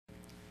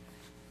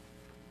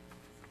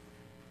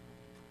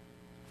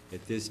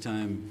At this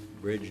time,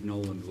 Reg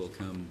Noland will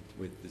come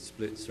with the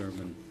split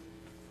sermon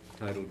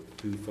titled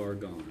Too Far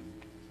Gone.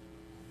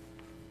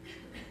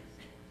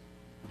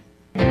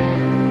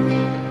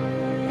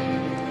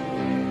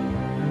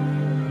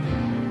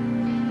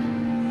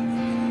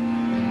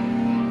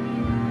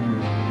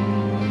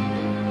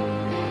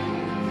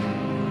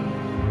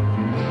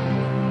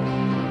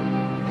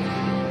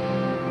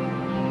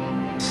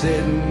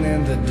 Sitting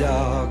in the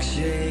dark,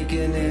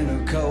 shaking in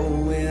a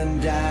cold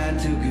wind, dying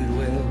to get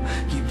well.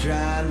 Keep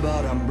trying,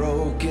 but I'm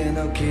broken.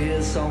 A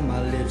kiss on my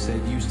lips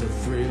that used to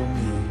thrill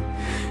me.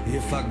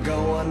 If I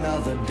go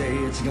another day,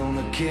 it's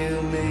gonna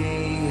kill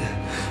me.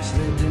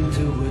 Slipped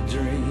into a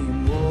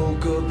dream,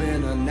 woke up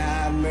in a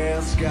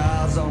nightmare.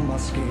 Scars on my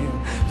skin,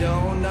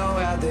 don't know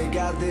how they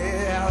got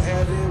there. How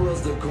heavy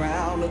was the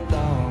crown of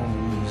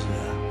thorns?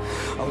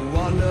 I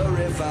wonder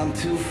if I'm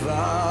too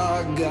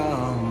far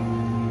gone.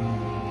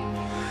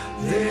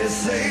 They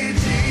say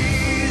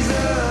Jesus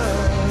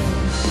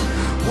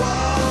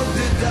walked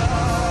the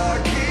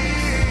dark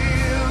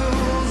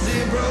hills.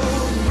 He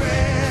broke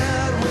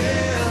bread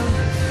with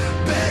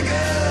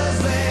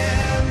beggars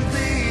and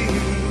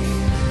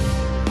thieves.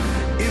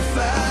 If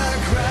I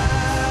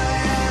cry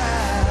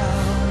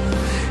out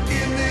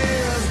in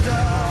this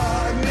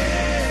darkness,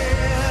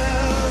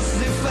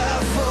 if I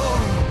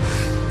fall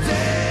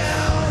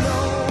down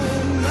on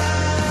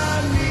my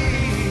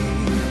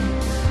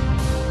knees,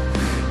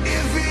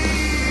 if he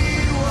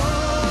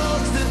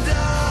walks the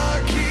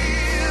dark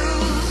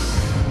hills,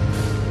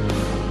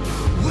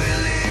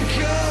 will he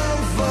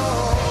come for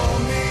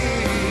me?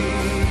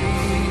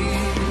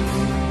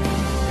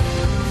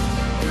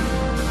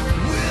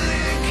 Will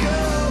he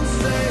come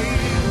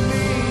save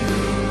me?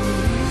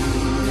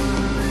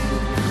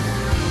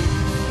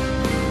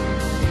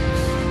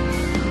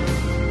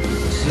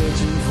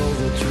 Searching for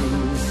the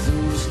truth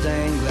through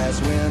stained glass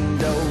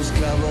windows,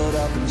 covered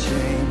up in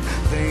shame.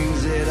 Things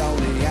that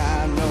only I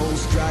know.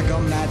 Strike a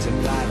match and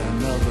light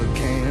another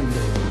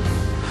candle.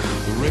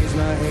 Raise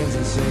my hands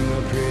and sing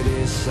a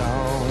pretty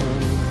song.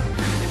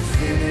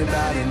 If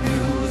anybody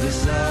knew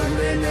this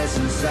ugliness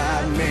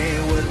inside me,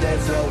 would they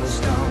throw a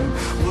stone?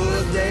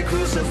 Would they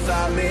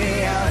crucify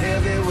me? How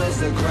heavy was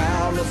the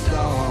crown of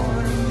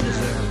thorns?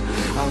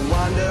 I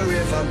wonder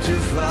if I'm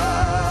too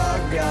far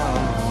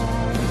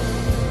gone.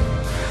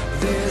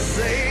 They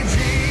say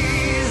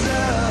Jesus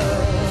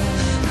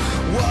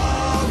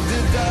walked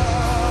the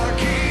dark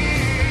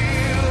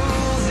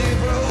hills. He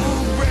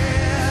broke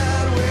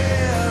bread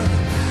with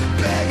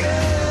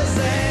beggars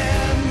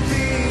and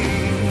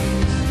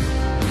thieves.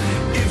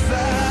 If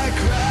I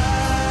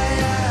cry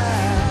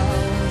out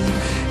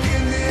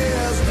in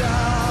this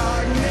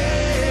darkness,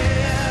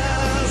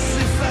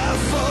 if I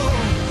fall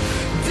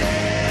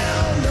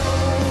down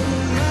on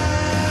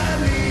my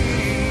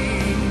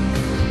knees,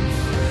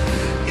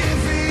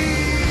 if he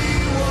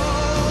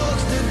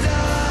walks the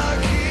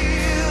dark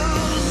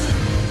hills,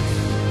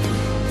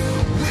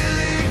 will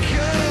he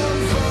come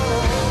for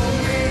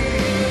me?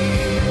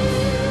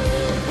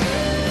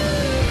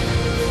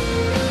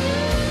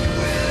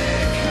 Will he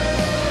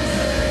come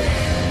save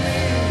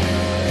me?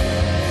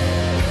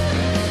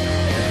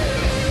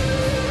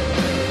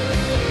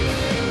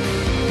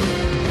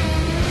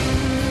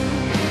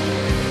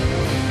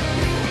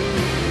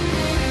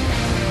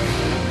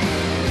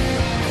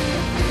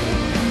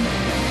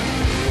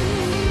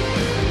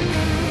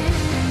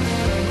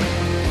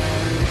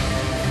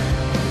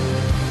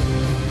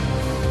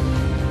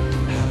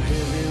 How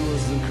heavy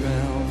was the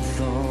crown of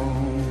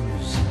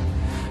thorns?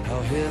 How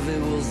heavy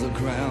was the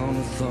crown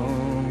of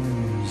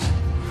thorns?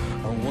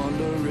 I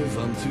wonder if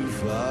I'm too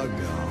far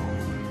gone.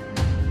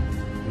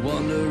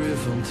 Wonder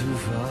if I'm too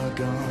far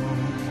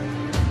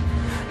gone.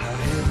 How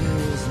heavy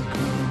was the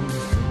crown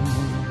of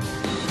thorns?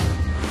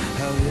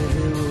 How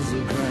heavy was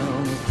the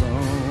crown of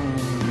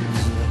thorns?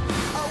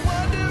 I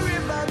wonder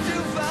if I'm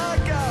too far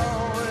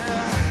gone.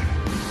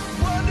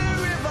 Wonder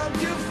if I'm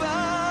too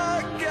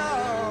far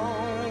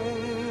gone.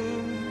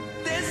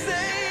 They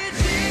say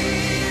Jesus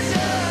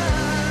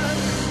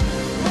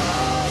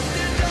walked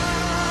the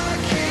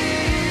dark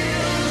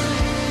hills.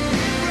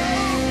 He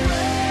broke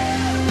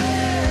bread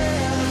with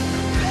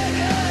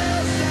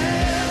beggars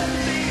and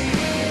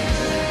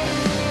thieves.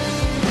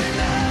 When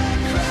I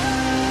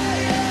cry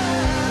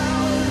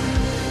out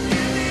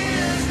in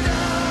this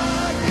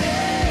dark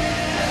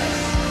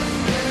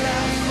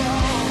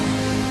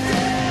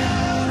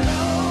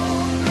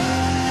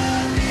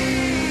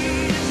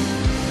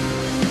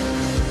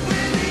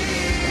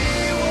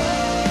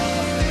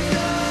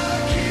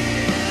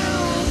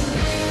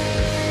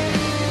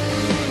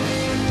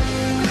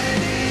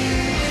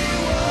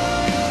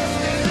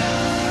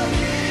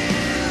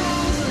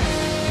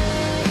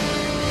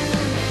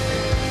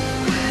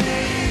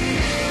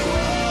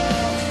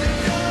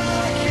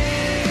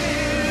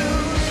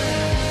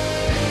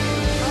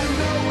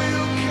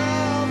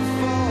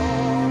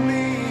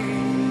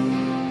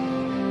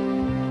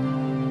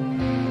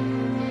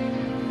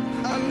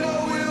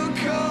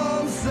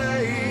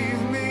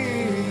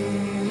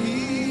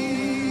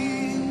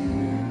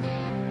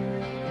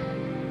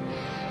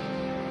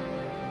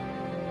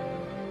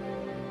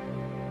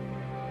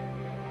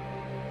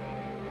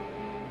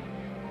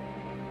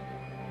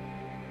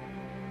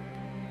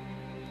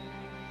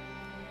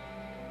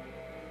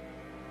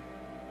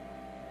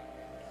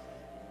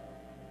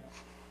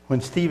When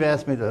Steve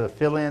asked me to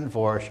fill in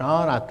for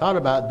Sean, I thought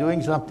about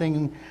doing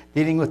something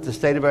dealing with the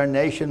state of our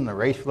nation, the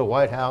race for the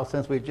White House,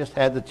 since we just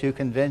had the 2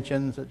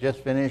 conventions that just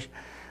finished.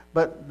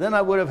 But then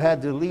I would have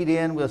had to lead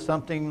in with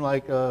something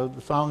like the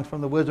songs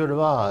from The Wizard of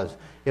Oz.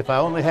 If I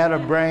only had a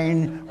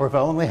brain, or if I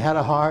only had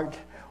a heart.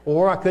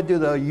 Or I could do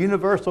the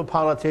universal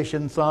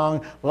politician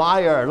song,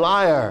 Liar,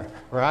 Liar,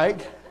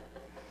 right?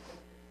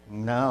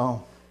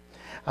 No.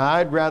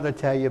 I'd rather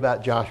tell you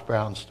about Josh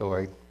Brown's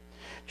story.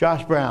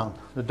 Josh Brown,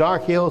 The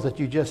Dark Hills that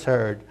you just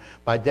heard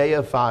by Day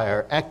of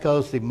Fire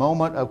echoes the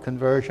moment of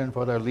conversion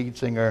for their lead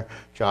singer,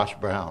 Josh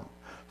Brown.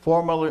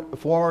 Former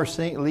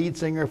lead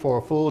singer for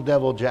Full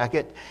Devil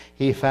Jacket,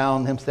 he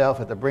found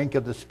himself at the brink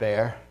of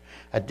despair,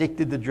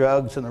 addicted to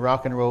drugs and the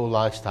rock and roll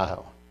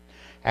lifestyle.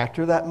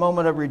 After that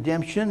moment of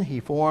redemption, he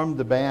formed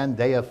the band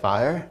Day of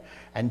Fire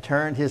and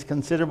turned his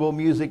considerable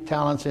music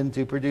talents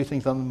into producing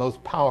some of the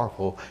most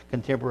powerful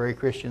contemporary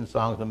Christian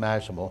songs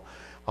imaginable.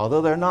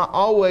 Although they're not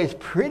always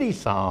pretty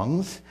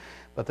songs,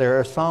 but there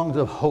are songs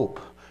of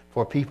hope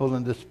for people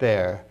in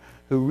despair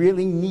who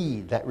really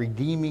need that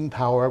redeeming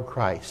power of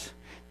Christ.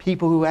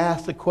 People who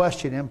ask the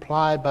question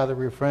implied by the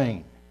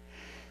refrain,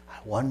 I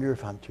wonder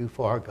if I'm too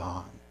far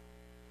gone.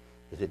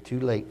 Is it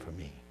too late for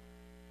me?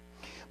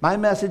 My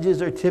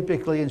messages are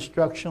typically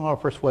instructional or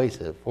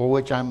persuasive, for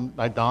which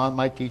I don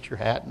my teacher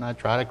hat and I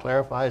try to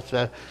clarify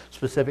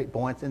specific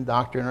points in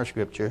doctrine or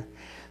scripture.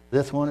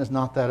 This one is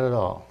not that at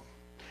all.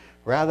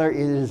 Rather, it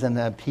is an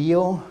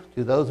appeal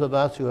to those of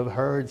us who have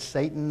heard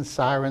Satan's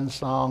siren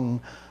song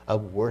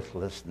of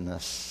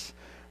worthlessness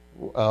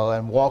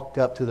and walked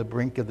up to the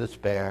brink of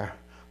despair,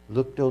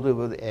 looked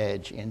over the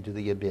edge into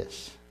the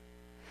abyss.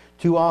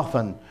 Too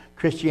often,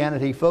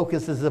 Christianity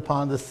focuses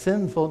upon the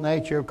sinful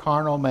nature of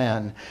carnal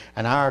man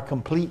and our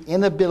complete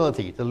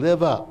inability to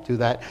live up to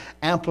that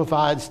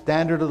amplified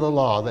standard of the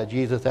law that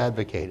Jesus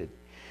advocated,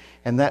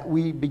 and that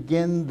we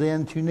begin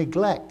then to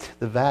neglect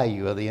the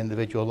value of the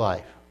individual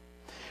life.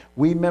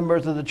 We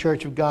members of the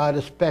Church of God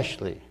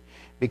especially,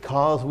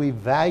 because we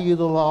value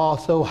the law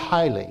so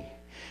highly,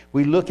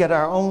 we look at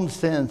our own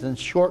sins and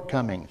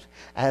shortcomings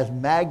as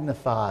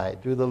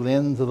magnified through the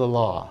lens of the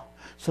law,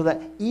 so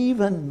that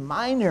even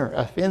minor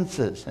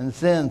offenses and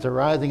sins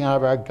arising out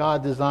of our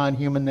God-designed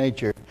human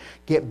nature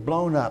get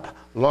blown up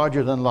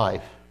larger than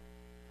life.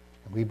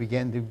 And we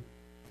begin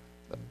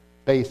to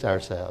base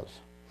ourselves.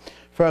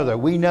 Further,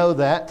 we know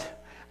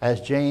that, as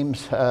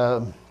James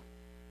 2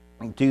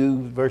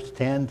 verse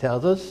 10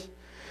 tells us,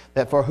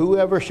 that for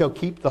whoever shall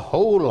keep the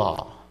whole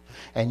law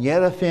and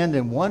yet offend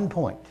in one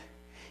point,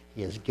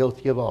 he is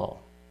guilty of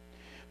all.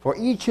 For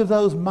each of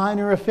those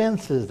minor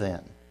offenses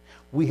then,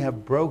 we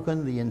have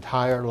broken the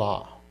entire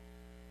law.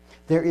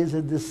 There is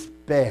a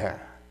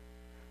despair,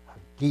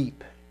 a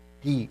deep,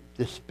 deep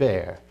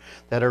despair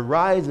that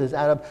arises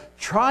out of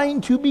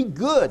trying to be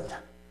good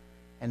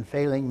and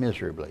failing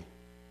miserably.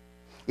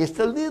 It's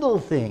the little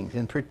things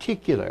in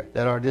particular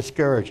that are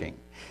discouraging.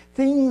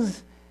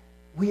 Things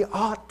we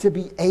ought to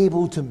be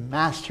able to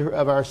master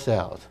of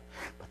ourselves,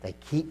 but they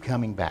keep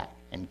coming back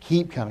and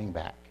keep coming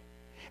back.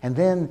 And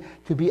then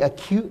to be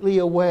acutely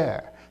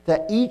aware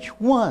that each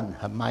one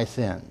of my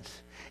sins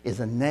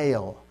is a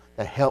nail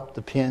that helped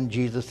to pin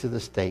Jesus to the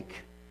stake.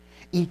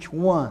 Each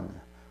one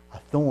a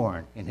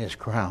thorn in his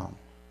crown.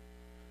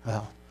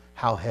 Well,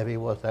 how heavy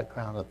was that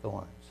crown of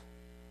thorns?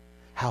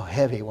 How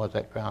heavy was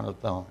that crown of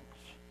thorns?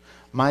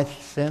 My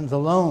sins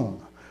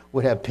alone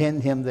would have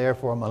pinned him there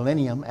for a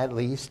millennium at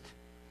least.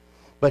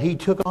 But he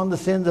took on the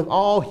sins of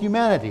all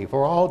humanity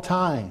for all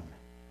time.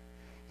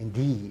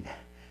 Indeed,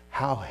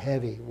 how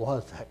heavy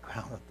was that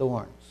crown of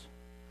thorns?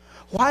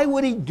 Why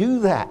would he do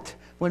that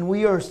when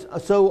we are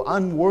so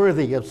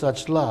unworthy of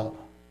such love?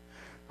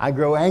 I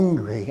grow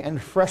angry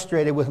and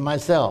frustrated with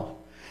myself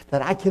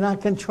that I cannot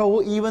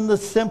control even the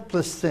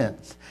simplest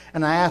sins.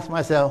 And I ask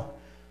myself,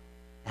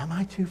 am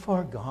I too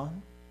far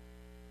gone?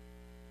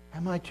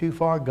 Am I too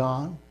far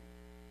gone?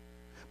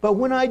 But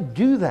when I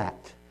do that,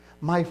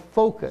 my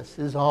focus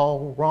is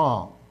all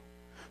wrong.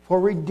 For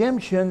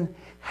redemption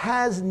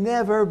has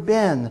never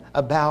been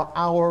about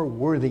our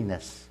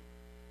worthiness.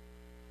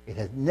 It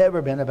has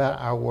never been about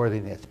our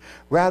worthiness.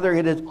 Rather,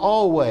 it has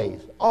always,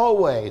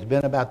 always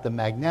been about the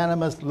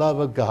magnanimous love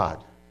of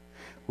God.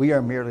 We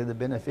are merely the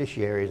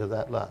beneficiaries of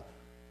that love.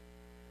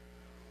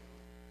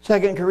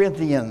 2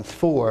 Corinthians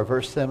 4,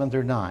 verse 7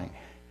 through 9.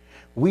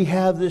 We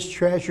have this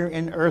treasure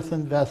in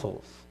earthen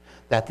vessels,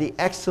 that the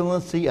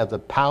excellency of the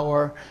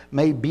power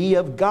may be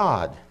of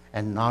God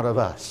and not of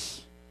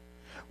us.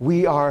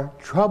 We are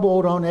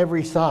troubled on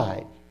every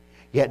side,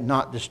 yet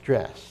not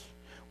distressed.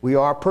 We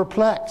are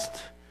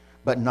perplexed,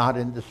 but not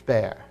in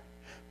despair.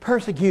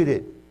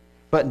 Persecuted,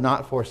 but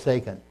not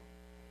forsaken.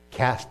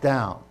 Cast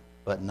down,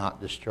 but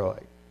not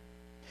destroyed.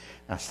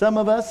 Now, some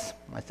of us,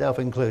 myself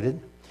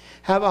included,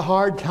 have a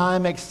hard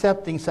time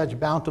accepting such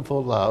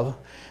bountiful love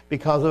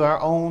because of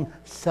our own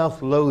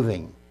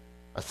self-loathing,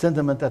 a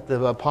sentiment that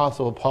the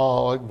Apostle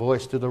Paul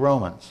voiced to the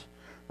Romans.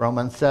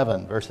 Romans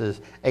 7,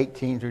 verses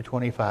 18 through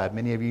 25.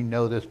 Many of you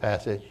know this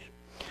passage.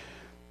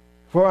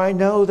 For I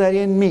know that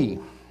in me,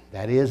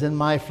 that is in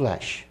my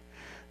flesh,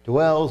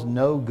 dwells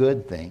no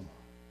good thing.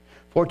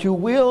 For to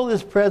will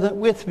is present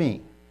with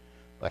me,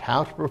 but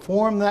how to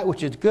perform that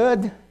which is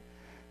good,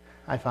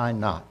 I find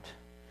not.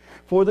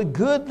 For the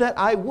good that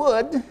I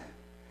would,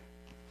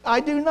 I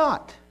do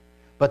not.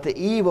 But the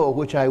evil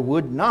which I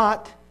would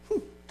not,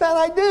 that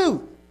I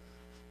do.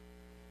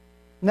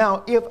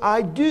 Now, if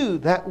I do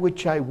that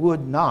which I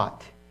would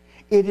not,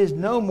 it is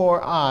no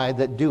more I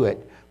that do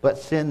it, but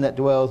sin that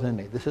dwells in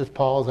me. This is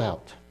Paul's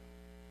out.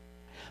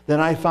 Then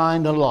I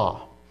find a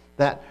law,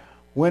 that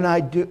when I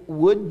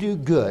would do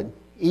good,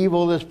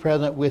 evil is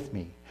present with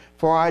me.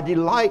 For I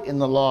delight in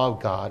the law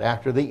of God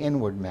after the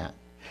inward man.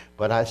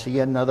 But I see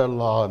another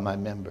law in my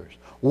members,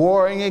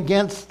 warring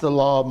against the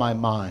law of my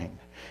mind,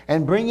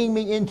 and bringing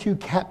me into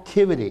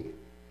captivity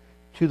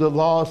to the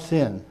law of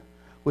sin,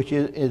 which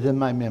is in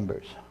my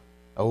members.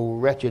 O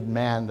wretched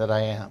man that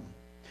I am,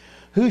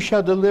 who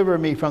shall deliver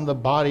me from the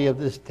body of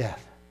this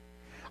death?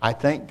 I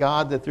thank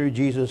God that through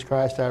Jesus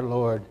Christ our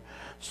Lord.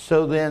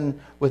 So then,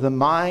 with the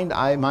mind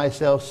I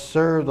myself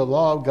serve the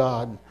law of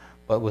God,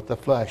 but with the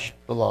flesh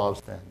the law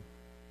of sin.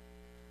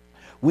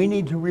 We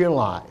need to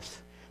realize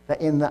that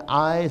in the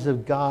eyes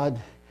of God,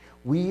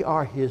 we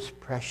are his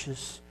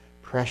precious,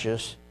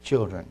 precious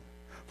children,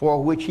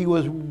 for which he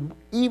was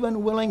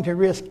even willing to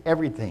risk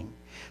everything,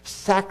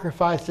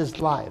 sacrifice his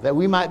life, that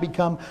we might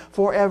become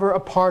forever a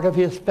part of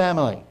his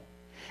family,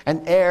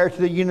 an heir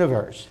to the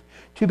universe,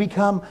 to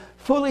become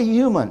fully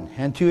human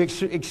and to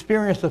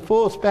experience the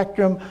full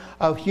spectrum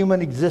of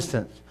human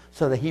existence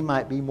so that he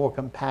might be more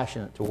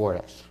compassionate toward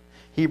us.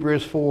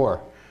 Hebrews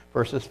 4,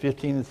 verses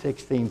 15 and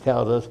 16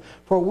 tells us,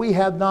 for we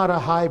have not a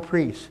high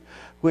priest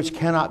which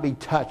cannot be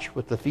touched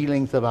with the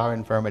feelings of our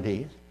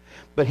infirmities,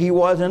 but he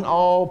was in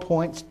all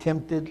points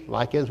tempted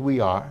like as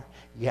we are,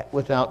 yet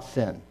without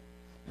sin.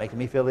 Making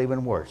me feel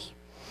even worse.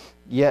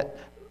 Yet,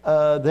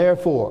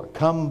 therefore,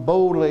 come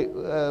boldly.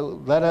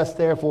 Let us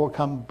therefore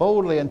come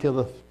boldly until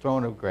the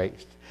throne of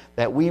grace,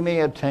 that we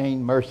may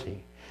obtain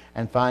mercy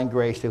and find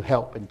grace to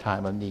help in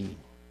time of need.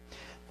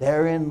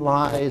 Therein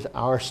lies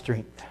our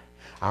strength,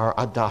 our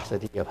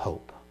audacity of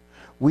hope.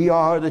 We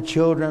are the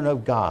children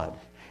of God,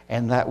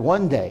 and that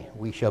one day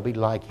we shall be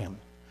like him.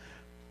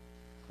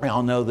 We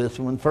all know this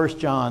one. 1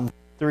 John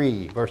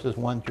 3, verses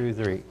 1 through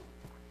 3.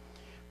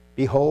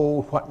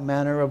 Behold, what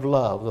manner of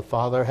love the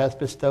Father has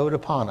bestowed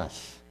upon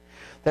us,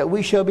 that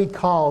we shall be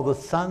called the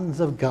sons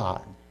of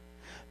God.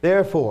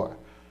 Therefore,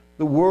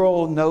 the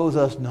world knows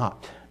us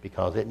not,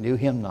 because it knew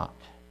him not.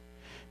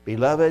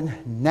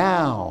 Beloved,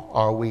 now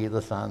are we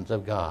the sons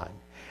of God,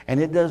 and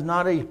it does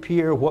not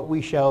appear what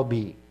we shall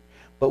be.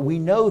 But we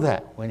know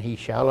that when he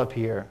shall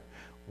appear,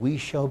 we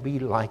shall be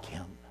like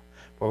him,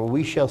 for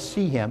we shall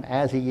see him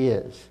as he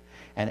is.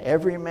 And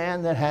every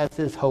man that has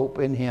his hope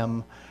in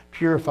him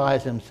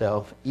purifies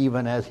himself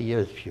even as he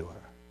is pure.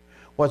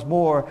 What's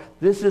more,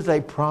 this is a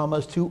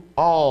promise to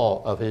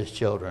all of his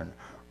children.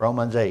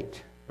 Romans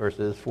 8,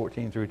 verses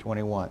 14 through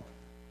 21.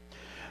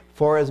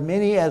 For as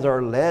many as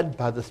are led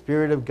by the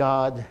Spirit of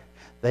God,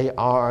 they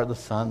are the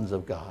sons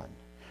of God.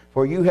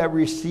 For you have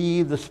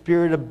received the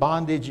spirit of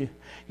bondage.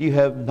 You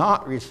have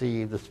not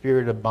received the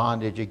spirit of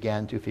bondage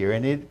again to fear.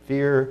 And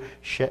fear,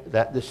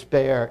 that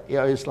despair,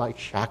 is like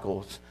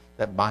shackles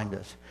that bind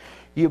us.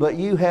 But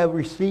you have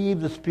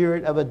received the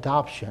spirit of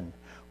adoption,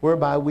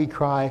 whereby we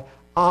cry,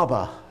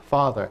 Abba,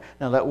 Father.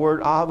 Now that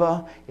word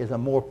Abba is a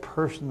more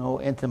personal,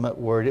 intimate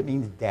word. It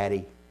means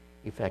daddy,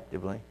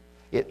 effectively.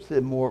 It's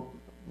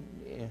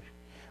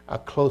a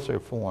closer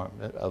form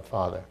of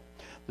Father.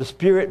 The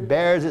Spirit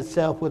bears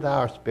itself with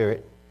our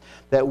spirit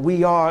that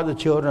we are the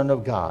children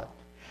of God.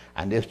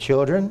 And if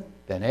children,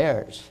 then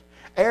heirs.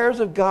 Heirs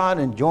of God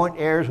and joint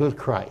heirs with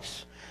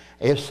Christ.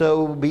 If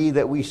so be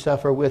that we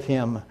suffer with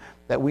him,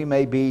 that we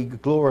may be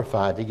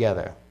glorified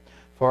together.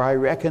 For I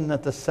reckon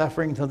that the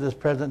sufferings of this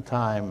present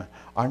time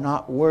are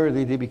not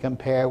worthy to be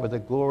compared with the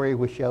glory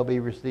which shall be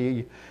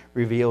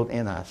revealed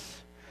in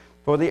us.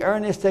 For the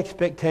earnest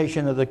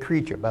expectation of the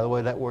creature, by the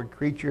way, that word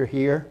creature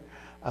here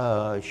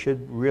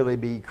should really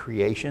be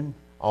creation,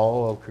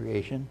 all of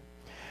creation.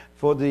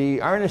 For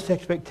the earnest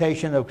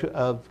expectation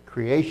of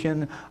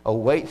creation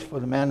awaits for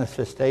the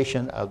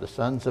manifestation of the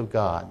sons of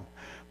God.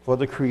 For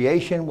the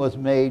creation was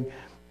made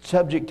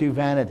subject to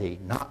vanity,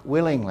 not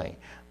willingly,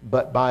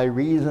 but by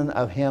reason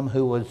of him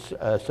who was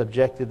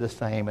subjected the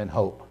same in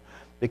hope.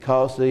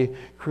 Because the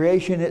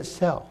creation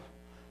itself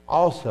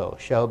also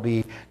shall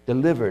be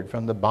delivered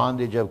from the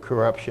bondage of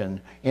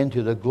corruption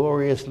into the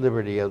glorious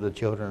liberty of the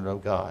children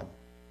of God.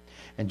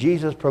 And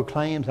Jesus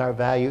proclaims our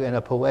value in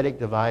a poetic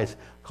device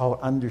called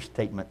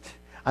understatement.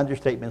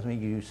 Understatement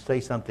means you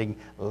say something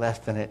less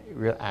than it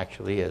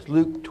actually is.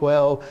 Luke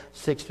 12,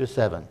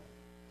 6-7.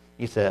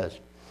 He says,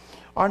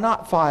 are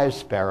not 5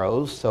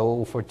 sparrows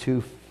sold for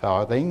 2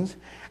 farthings,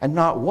 and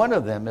not one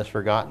of them is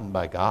forgotten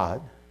by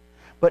God?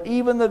 But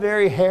even the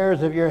very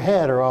hairs of your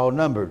head are all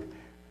numbered.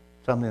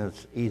 Something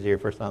that's easier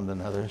for some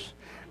than others.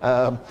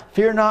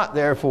 Fear not,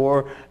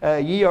 therefore,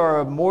 ye are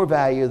of more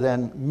value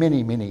than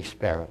many, many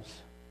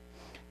sparrows.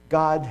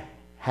 God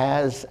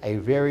has a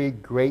very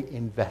great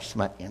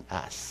investment in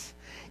us.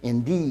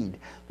 Indeed,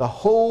 the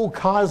whole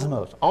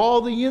cosmos,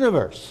 all the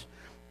universe,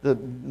 the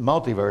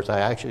multiverse, I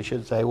actually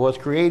should say, was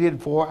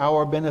created for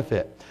our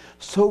benefit.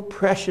 So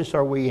precious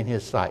are we in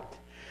his sight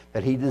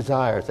that he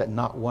desires that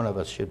not one of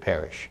us should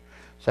perish.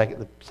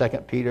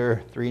 2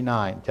 Peter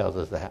 3:9 tells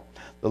us that.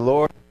 The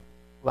Lord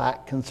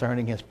lack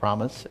concerning his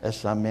promise, as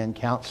some men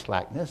count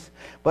slackness,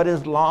 but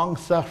is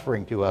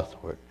long-suffering to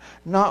usward,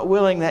 not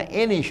willing that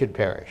any should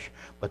perish,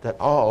 but that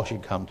all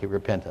should come to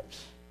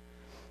repentance.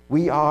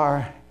 We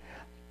are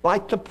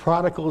like the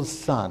prodigal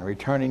son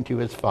returning to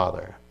his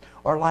father,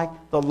 or like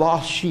the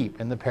lost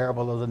sheep in the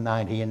parable of the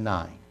 90 and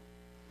 9.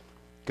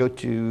 Go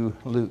to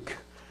Luke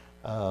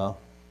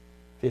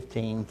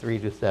 15,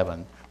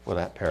 3-7 for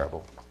that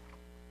parable.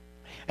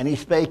 And he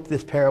spake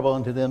this parable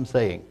unto them,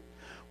 saying,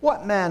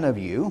 What man of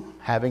you,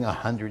 having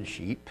 100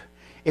 sheep,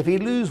 if he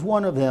lose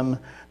one of them,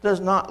 does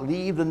not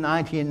leave the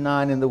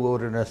 99 in the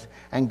wilderness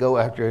and go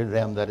after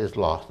them that is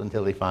lost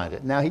until he find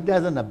it? Now, he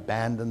doesn't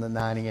abandon the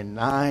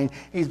 99.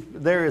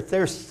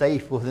 They're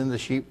safe within the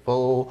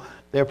sheepfold.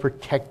 They're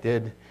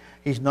protected.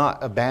 He's not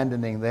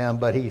abandoning them,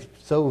 but he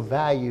so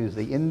values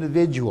the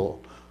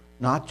individual,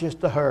 not just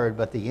the herd,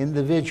 but the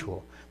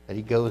individual, that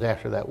he goes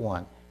after that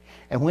one.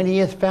 And when he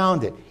has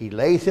found it, he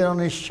lays it on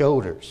his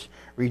shoulders,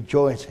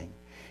 rejoicing.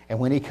 And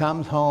when he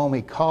comes home,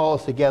 he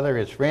calls together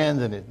his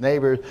friends and his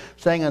neighbors,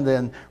 saying unto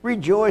them,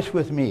 Rejoice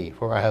with me,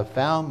 for I have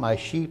found my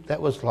sheep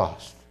that was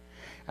lost.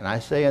 And I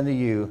say unto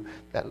you,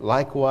 that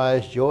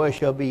likewise joy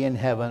shall be in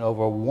heaven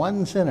over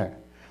one sinner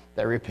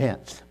that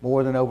repents,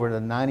 more than over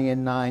the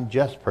 99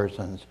 just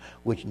persons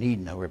which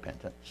need no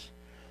repentance.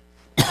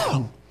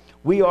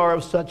 We are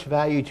of such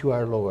value to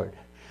our Lord,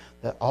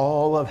 that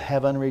all of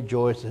heaven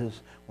rejoices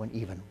when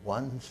even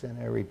one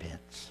sinner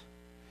repents.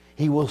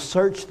 He will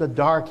search the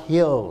dark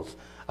hills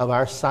of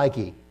our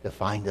psyche to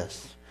find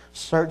us.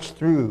 Search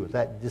through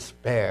that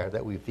despair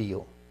that we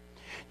feel.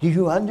 Do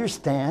you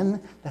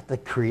understand that the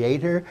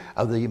creator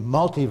of the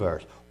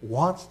multiverse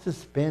wants to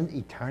spend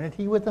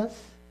eternity with us?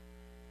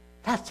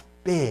 That's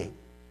big.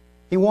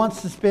 He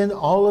wants to spend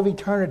all of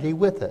eternity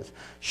with us.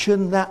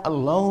 Shouldn't that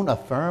alone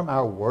affirm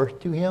our worth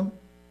to him?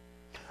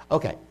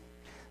 Okay,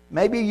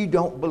 maybe you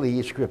don't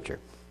believe Scripture.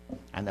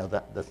 I know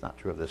that's not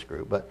true of this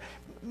group, but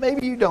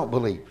maybe you don't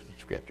believe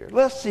Scripture.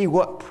 Let's see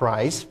what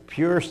price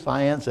pure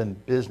science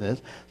and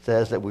business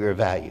says that we are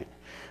valued.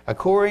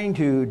 According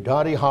to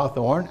Dottie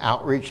Hawthorne,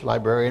 outreach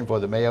librarian for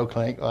the Mayo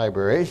Clinic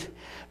Libraries,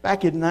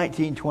 back in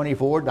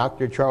 1924,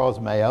 Dr. Charles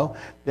Mayo,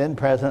 then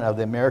president of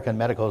the American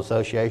Medical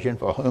Association,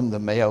 for whom the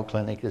Mayo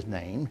Clinic is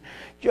named,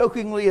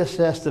 jokingly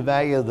assessed the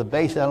value of the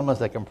base elements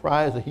that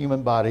comprise the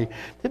human body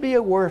to be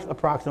worth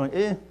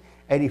approximately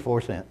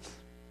 84 cents.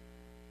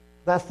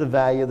 That's the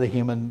value of the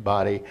human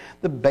body.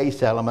 The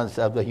base elements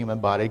of the human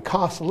body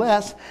cost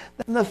less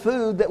than the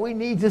food that we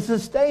need to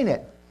sustain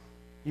it.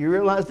 You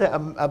realize that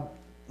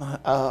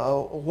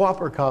a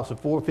Whopper costs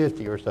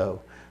 $4.50 or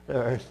so.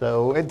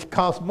 So it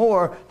costs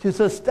more to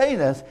sustain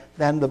us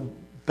than the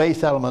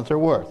base elements are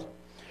worth.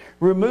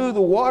 Remove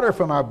the water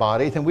from our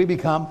bodies and we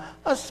become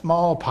a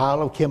small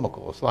pile of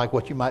chemicals, like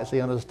what you might see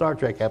on a Star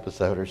Trek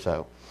episode or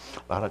so.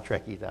 A lot of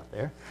Trekkies out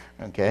there,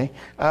 okay?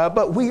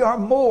 But we are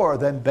more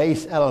than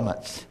base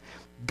elements.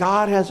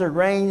 God has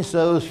arranged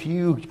those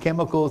few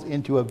chemicals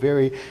into a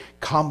very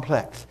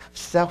complex,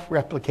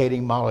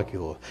 self-replicating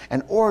molecule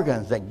and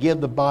organs that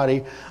give the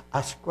body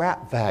a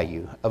scrap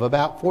value of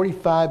about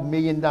 $45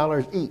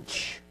 million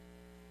each.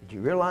 Did you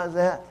realize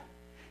that?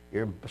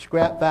 Your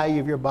scrap value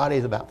of your body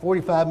is about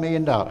 $45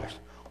 million.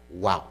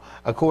 Wow.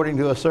 According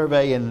to a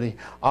survey in the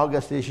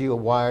August issue of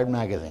Wired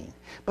magazine.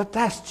 But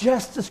that's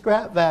just the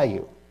scrap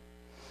value.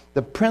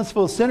 The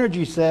principle of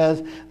synergy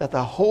says that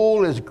the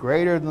whole is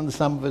greater than the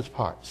sum of its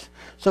parts.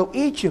 So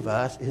each of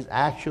us is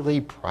actually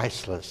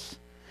priceless,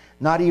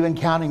 not even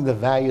counting the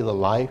value of the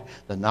life,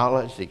 the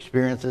knowledge, the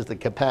experiences, the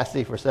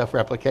capacity for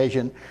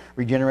self-replication,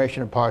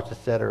 regeneration of parts,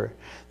 etc.,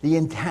 the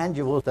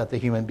intangibles that the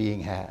human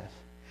being has.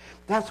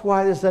 That's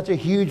why there's such a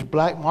huge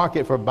black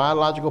market for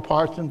biological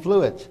parts and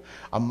fluids,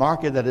 a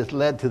market that has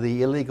led to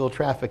the illegal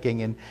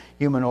trafficking in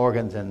human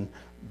organs and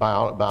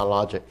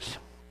biologics.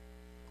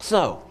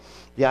 So,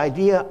 the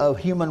idea of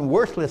human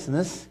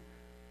worthlessness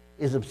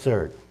is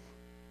absurd.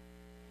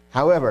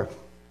 However,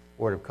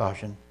 word of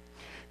caution,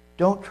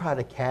 don't try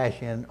to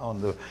cash in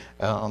on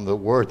the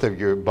worth of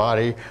your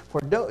body,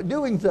 for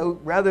doing so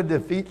rather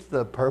defeats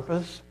the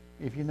purpose,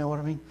 if you know what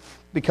I mean.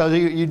 Because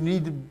you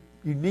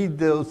need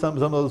some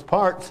of those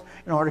parts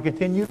in order to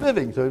continue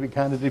living, so it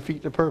kind of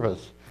defeats the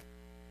purpose.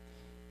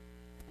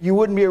 You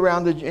wouldn't be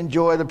around to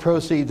enjoy the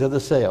proceeds of the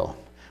sale.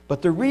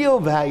 But the real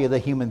value of the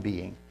human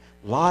being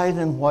lies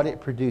in what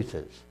it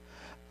produces.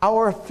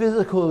 Our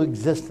physical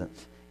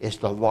existence is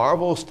the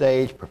larval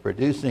stage for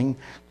producing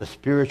the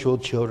spiritual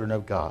children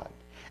of God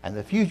and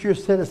the future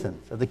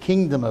citizens of the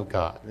kingdom of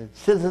God, the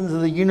citizens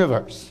of the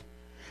universe.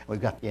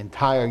 We've got the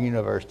entire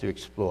universe to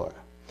explore.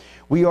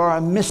 We are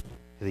a mystery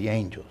to the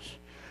angels,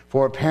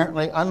 for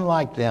apparently,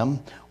 unlike them,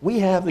 we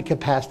have the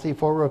capacity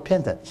for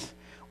repentance.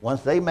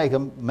 Once they make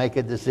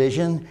a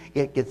decision,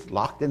 it gets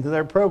locked into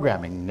their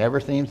programming. Never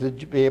seems to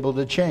be able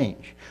to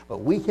change. But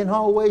we can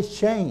always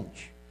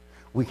change.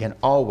 We can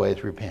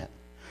always repent.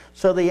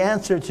 So the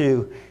answer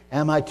to,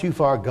 am I too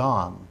far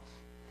gone,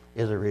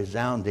 is a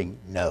resounding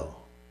no.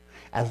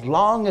 As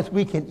long as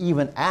we can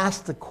even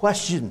ask the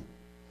question,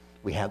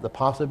 we have the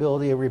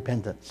possibility of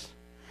repentance.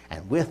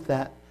 And with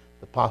that,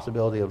 the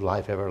possibility of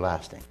life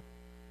everlasting.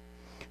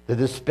 The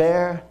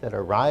despair that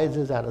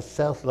arises out of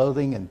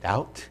self-loathing and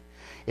doubt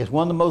is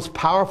one of the most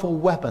powerful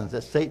weapons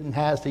that Satan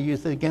has to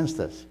use against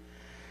us.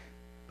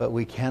 But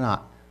we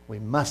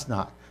must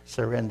not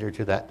surrender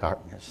to that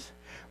darkness.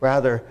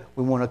 Rather,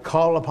 we want to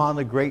call upon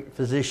the great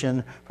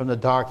physician from the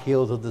dark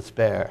hills of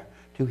despair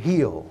to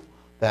heal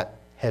that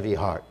heavy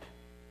heart.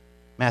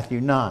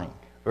 Matthew 9,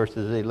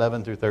 verses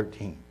 11 through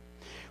 13.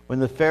 When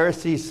the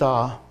Pharisees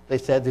saw, they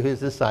said to his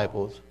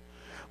disciples,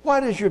 "Why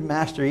does your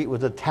master eat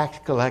with the tax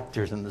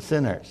collectors and the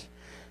sinners?"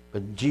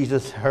 But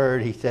Jesus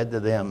heard, he said to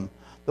them,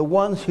 "The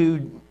ones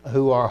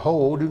who are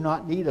whole do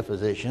not need a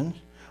physician,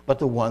 but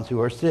the ones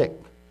who are sick.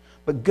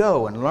 But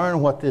go and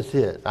learn what this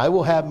is. I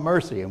will have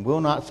mercy and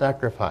will not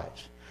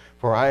sacrifice.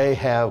 For I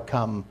have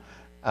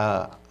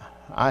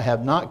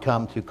not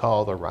come to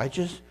call the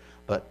righteous,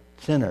 but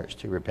sinners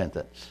to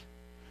repentance."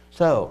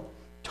 So,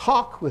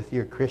 talk with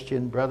your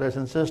Christian brothers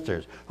and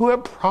sisters who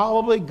have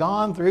probably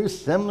gone through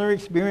similar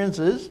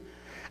experiences,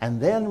 and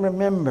then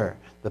remember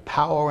the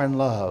power and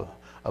love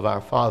of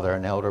our Father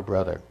and elder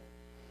brother.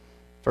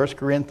 1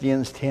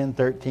 Corinthians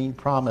 10:13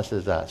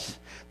 promises us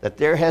that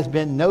there has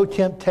been no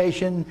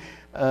temptation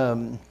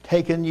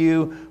taken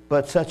you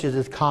but such as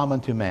is common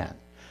to man.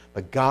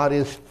 But God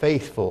is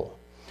faithful,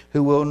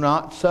 who will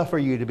not suffer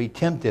you to be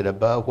tempted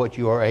above what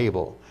you are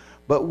able,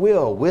 but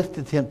will, with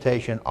the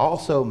temptation,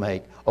 also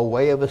make a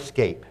way of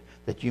escape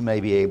that you may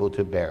be able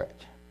to bear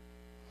it.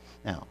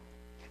 Now,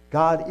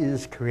 God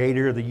is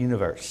creator of the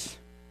universe,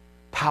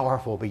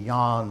 powerful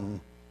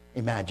beyond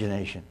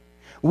imagination.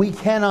 We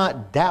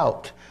cannot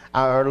doubt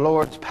our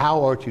Lord's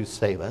power to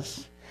save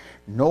us,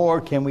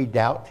 nor can we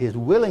doubt his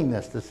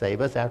willingness to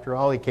save us. After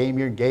all, he came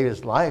here and gave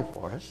his life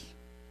for us.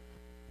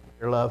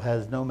 Your love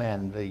has no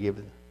man to give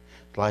his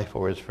life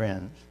for his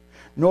friends.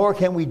 Nor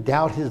can we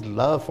doubt his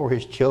love for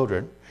his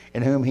children,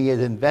 in whom he has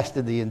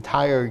invested the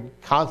entire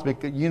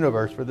cosmic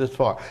universe for this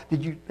far.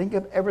 Did you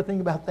ever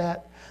think about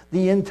that?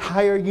 The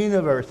entire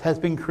universe has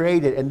been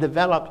created and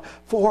developed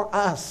for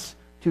us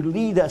to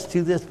lead us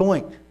to this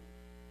point.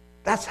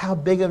 That's how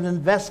big of an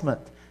investment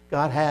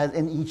God has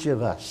in each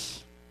of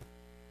us.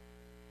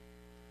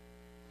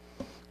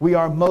 We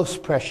are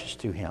most precious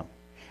to him,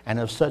 and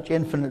of such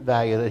infinite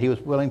value that he was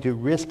willing to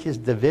risk his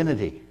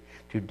divinity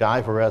to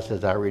die for us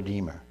as our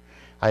Redeemer.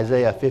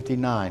 Isaiah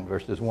 59,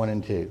 verses 1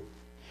 and 2.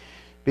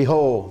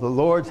 "Behold, the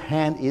Lord's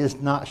hand is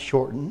not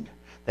shortened,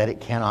 that it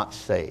cannot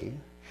save,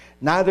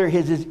 neither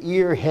is his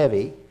ear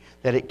heavy,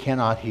 that it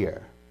cannot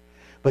hear.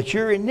 But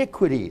your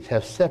iniquities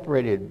have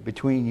separated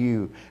between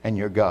you and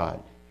your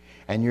God,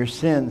 and your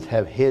sins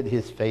have hid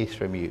his face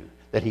from you,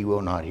 that he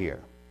will not hear."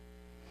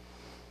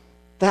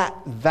 That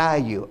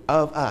value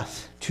of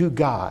us to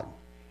God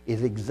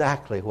is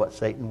exactly what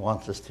Satan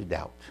wants us to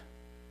doubt.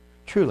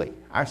 Truly,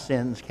 our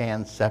sins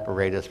can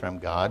separate us from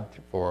God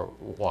for a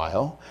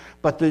while,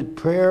 but the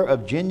prayer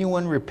of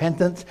genuine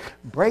repentance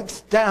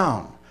breaks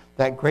down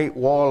that great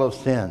wall of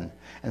sin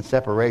and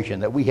separation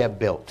that we have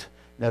built.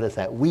 Notice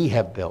that, we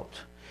have built,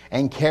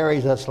 and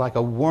carries us like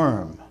a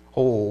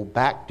wormhole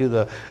back to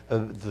the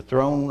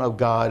throne of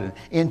God and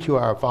into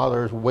our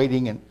Father's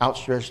waiting and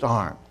outstretched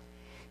arm.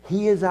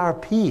 He is our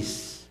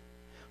peace,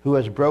 who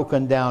has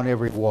broken down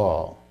every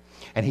wall,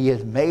 and he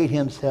has made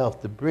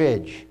himself the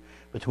bridge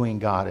between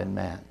God and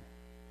man.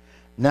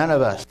 None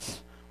of us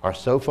are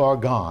so far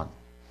gone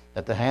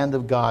that the hand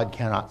of God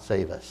cannot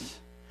save us.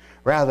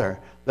 Rather,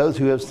 those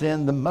who have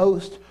sinned the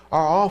most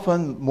are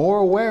often more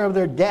aware of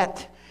their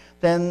debt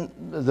and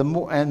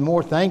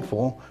more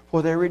thankful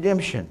for their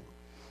redemption.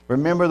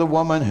 Remember the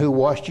woman who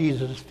washed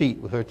Jesus' feet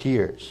with her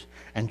tears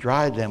and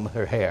dried them with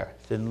her hair.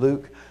 It's in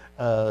Luke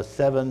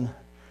 7,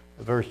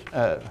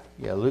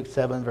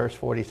 verse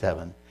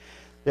 47.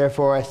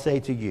 "Therefore I say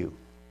to you,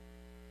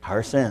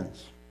 her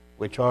sins,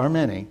 which are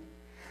many,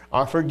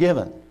 are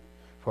forgiven,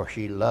 for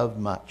she loved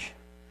much.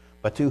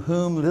 But to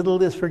whom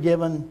little is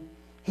forgiven,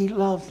 he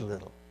loves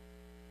little."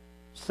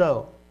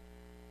 So,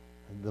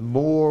 the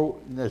more,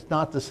 that's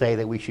not to say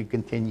that we should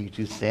continue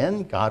to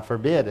sin, God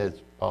forbid, as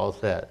Paul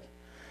says.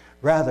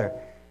 Rather,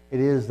 it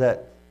is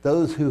that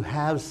those who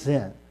have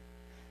sinned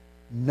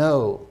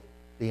know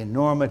the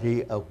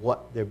enormity of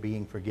what they're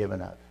being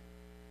forgiven of.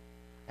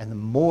 And the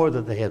more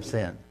that they have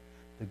sinned,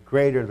 the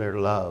greater their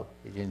love,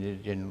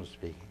 generally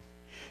speaking.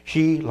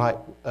 She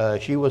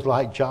was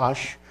like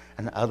Josh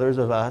and others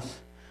of us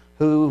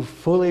who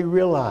fully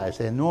realize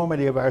the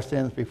enormity of our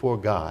sins before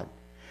God,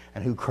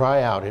 and who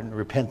cry out in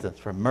repentance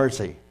for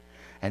mercy,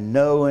 and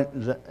know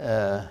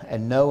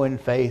in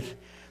faith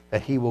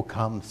that he will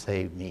come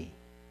save me.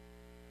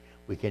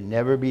 We can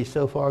never be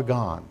so far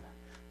gone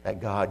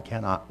that God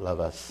cannot love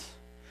us.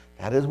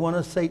 That is one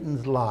of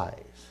Satan's lies.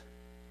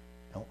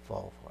 Don't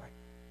fall for it.